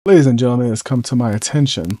Ladies and gentlemen, it's come to my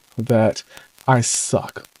attention that I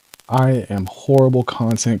suck. I am horrible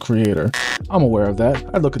content creator. I'm aware of that.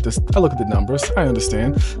 I look at the numbers. I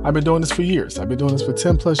understand. I've been doing this for years. I've been doing this for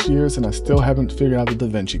 10 plus years and I still haven't figured out the Da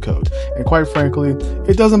Vinci Code. And quite frankly,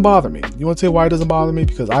 it doesn't bother me. You want to say why it doesn't bother me?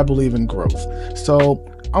 Because I believe in growth. So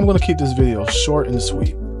I'm going to keep this video short and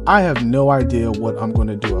sweet. I have no idea what I'm going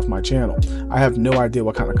to do with my channel. I have no idea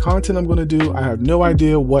what kind of content I'm going to do. I have no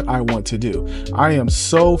idea what I want to do. I am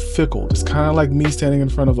so fickle. It's kind of like me standing in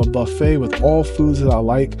front of a buffet with all foods that I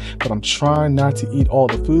like, but I'm trying not to eat all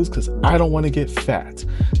the foods because I don't want to get fat.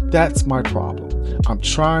 That's my problem. I'm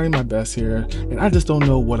trying my best here and I just don't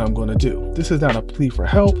know what I'm going to do. This is not a plea for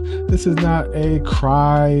help. This is not a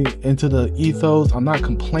cry into the ethos. I'm not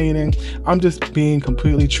complaining. I'm just being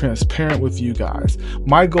completely transparent with you guys.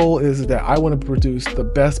 My goal is that I want to produce the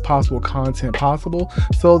best possible content possible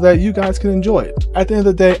so that you guys can enjoy it. At the end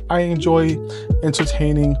of the day, I enjoy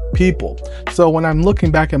entertaining people. So when I'm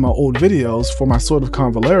looking back at my old videos for my Sword of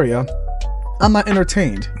Convallaria, I'm not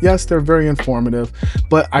entertained. Yes, they're very informative,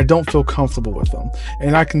 but I don't feel comfortable with them.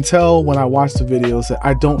 And I can tell when I watch the videos that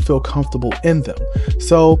I don't feel comfortable in them.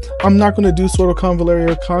 So I'm not going to do Sword of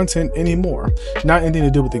Convallaria content anymore. Not anything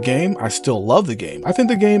to do with the game. I still love the game. I think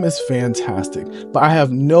the game is fantastic, but I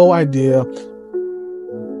have no idea,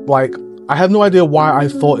 I have no idea why I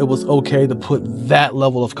thought it was okay to put that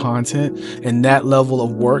level of content and that level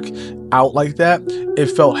of work out like that. It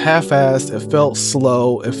felt half-assed, it felt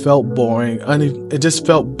slow, it felt boring, it just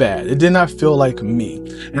felt bad. It did not feel like me.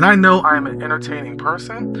 And I know I am an entertaining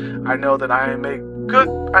person. I know that I am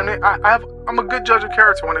I'm a good judge of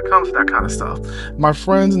character when it comes to that kind of stuff. My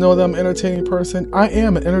friends know that I'm an entertaining person. I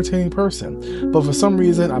am an entertaining person. But for some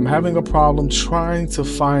reason, I'm having a problem trying to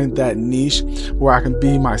find that niche where I can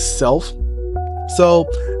be myself. So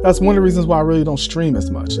that's one of the reasons why I really don't stream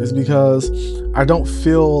as much, is because I don't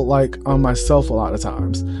feel like I'm myself a lot of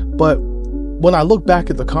times. But when I look back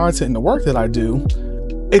at the content and the work that I do,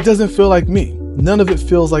 it doesn't feel like me. None of it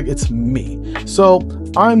feels like it's me. So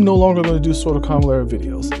I'm no longer going to do Sword of Convallaria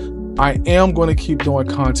videos. I am going to keep doing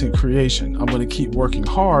content creation. I'm going to keep working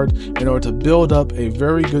hard in order to build up a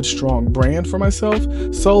very good, strong brand for myself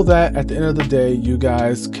so that at the end of the day, you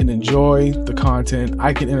guys can enjoy the content.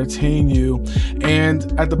 I can entertain you. And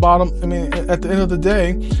at the end of the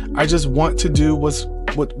day, I just want to do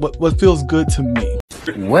what feels good to me.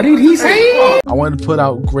 What did he say? I want to put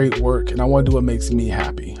out great work and I want to do what makes me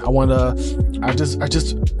happy. I just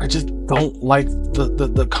don't like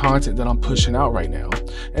the content that I'm pushing out right now.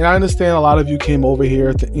 And I understand a lot of you came over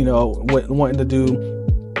here, wanting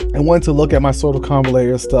to look at my Sword of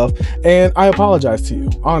Convallaria stuff, and I apologize to you,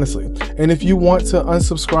 honestly. And if you want to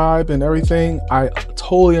unsubscribe and everything, I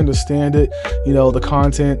totally understand it. The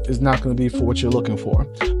content is not going to be for what you're looking for.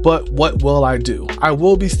 But what will I do? I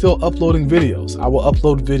will be still uploading videos. I will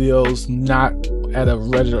upload videos not at a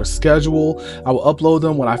regular schedule. I will upload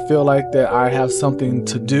them when I feel like that I have something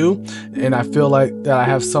to do and I feel like that I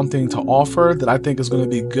have something to offer that I think is going to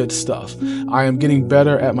be good stuff. I am getting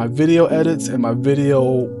better at my video edits and my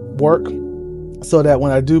video work so that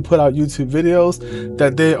when I do put out YouTube videos,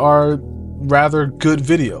 that they are rather good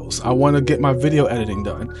videos. I want to get my video editing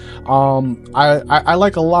done. I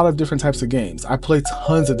like a lot of different types of games. I play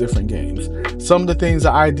tons of different games. Some of the things, the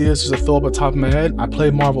ideas just to throw up at the top of my head, I play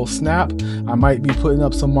Marvel Snap. I might be putting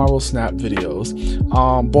up some Marvel Snap videos.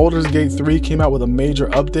 Baldur's Gate 3 came out with a major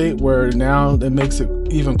update where now it makes it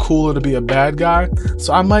even cooler to be a bad guy.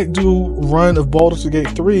 So I might do a run of Baldur's Gate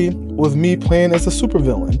 3 with me playing as a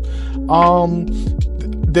supervillain.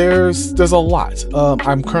 There's a lot.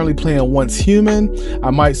 I'm currently playing Once Human.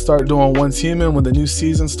 I might start doing Once Human when the new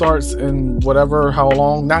season starts and how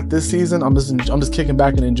long. Not this season. I'm just kicking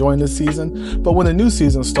back and enjoying this season. But when the new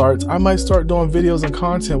season starts, I might start doing videos and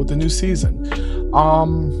content with the new season.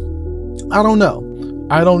 I don't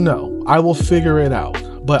know. I will figure it out.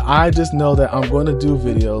 But I just know that I'm going to do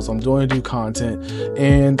videos, I'm going to do content,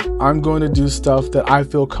 and I'm going to do stuff that I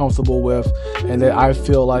feel comfortable with and that I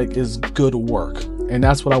feel like is good work. And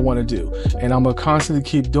that's what I want to do. And I'm going to constantly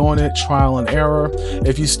keep doing it, trial and error.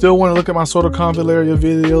 If you still want to look at my Sword of Convallaria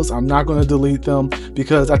videos, I'm not going to delete them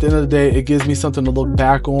because at the end of the day, it gives me something to look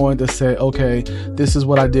back on to say, okay, this is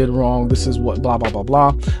what I did wrong. This is what blah, blah, blah,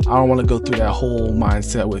 blah. I don't want to go through that whole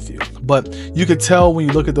mindset with you. But you could tell when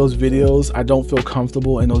you look at those videos, I don't feel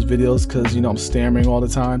comfortable in those videos because, I'm stammering all the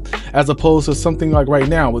time, as opposed to something like right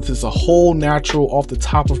now, which is a whole natural off the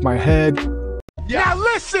top of my head. Now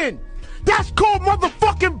listen! That's called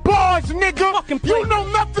motherfucking bars, nigga! You know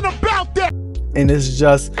nothing about that! And it's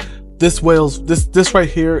just this right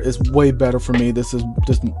here is way better for me. This is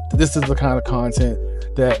the kind of content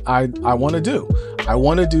that I want to do. I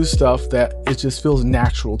want to do stuff that it just feels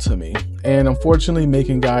natural to me. And unfortunately,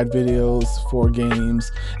 making guide videos for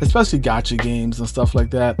games, especially gacha games and stuff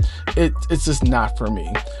like that, it's just not for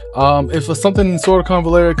me. If something Sword of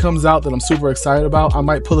Convalera comes out that I'm super excited about, I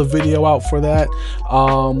might put a video out for that.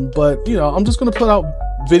 But you know, I'm just gonna put out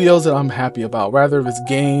videos that I'm happy about, rather if it's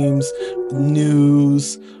games,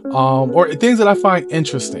 news, or things that I find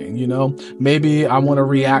interesting. You know, maybe I want to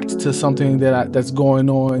react to something that's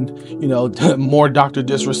going on. You know, more Dr.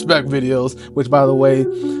 Disrespect videos, which, by the way,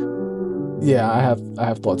 yeah, I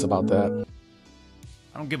have thoughts about that.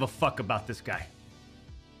 I don't give a fuck about this guy.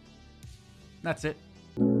 That's it.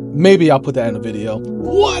 Maybe I'll put that in a video.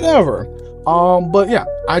 Whatever. But yeah,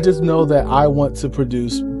 I just know that I want to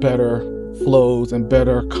produce better flows and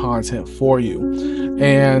better content for you.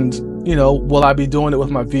 And you know, will I be doing it with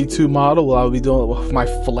my V2 model? Will I be doing it with my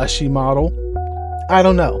fleshy model? I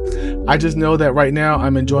don't know. I just know that right now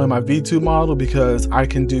I'm enjoying my V2 model because I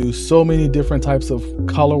can do so many different types of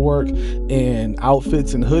color work in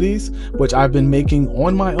outfits and hoodies, which I've been making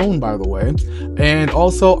on my own, by the way. And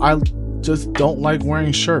also, I just don't like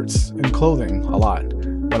wearing shirts and clothing a lot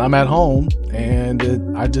when I'm at home,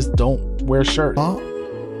 and I just don't wear shirts.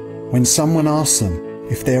 When someone asks them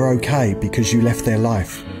if they're okay because you left their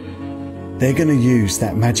life, they're going to use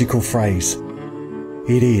that magical phrase,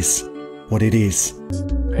 "It is what it is."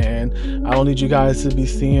 And I don't need you guys to be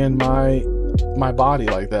seeing my body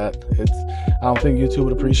like that. I don't think YouTube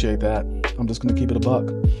would appreciate that. I'm just going to keep it a buck.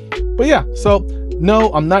 But yeah, so no,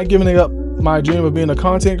 I'm not giving up my dream of being a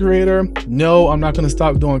content creator. No, I'm not going to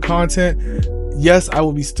stop doing content. Yes, I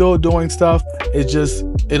will be still doing stuff.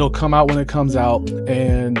 It'll come out when it comes out,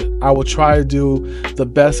 and I will try to do the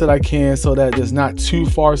best that I can so that it's not too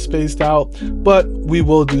far spaced out, but we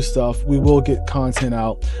will do stuff. We will get content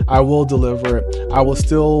out. I will deliver it. I will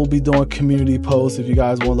still be doing community posts. If you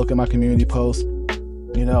guys want to look at my community posts,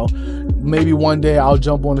 you know, maybe one day I'll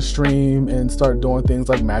jump on a stream and start doing things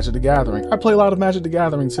like Magic the Gathering. I play a lot of Magic the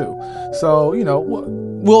Gathering too. So, you know,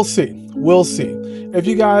 we'll see. We'll see. If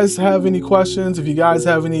you guys have any questions, if you guys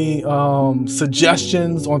have any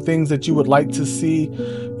suggestions on things that you would like to see,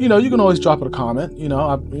 you know, you can always drop it a comment. You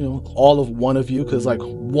know, all of one of you, because like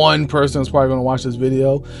one person is probably going to watch this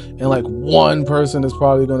video and like one person is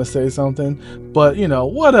probably going to say something. But, you know,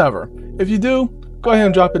 whatever. If you do, go ahead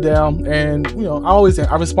and drop it down. And, you know, I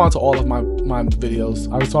respond to all of my videos.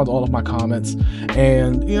 I respond to all of my comments.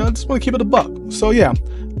 And, you know, I just want to keep it a buck. So, yeah,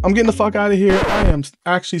 I'm getting the fuck out of here. I am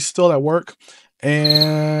actually still at work. And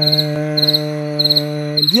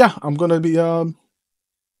yeah, I'm gonna be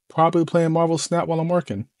probably playing Marvel Snap while I'm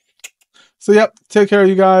working. So yep, take care of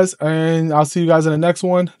you guys, and I'll see you guys in the next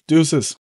one. Deuces.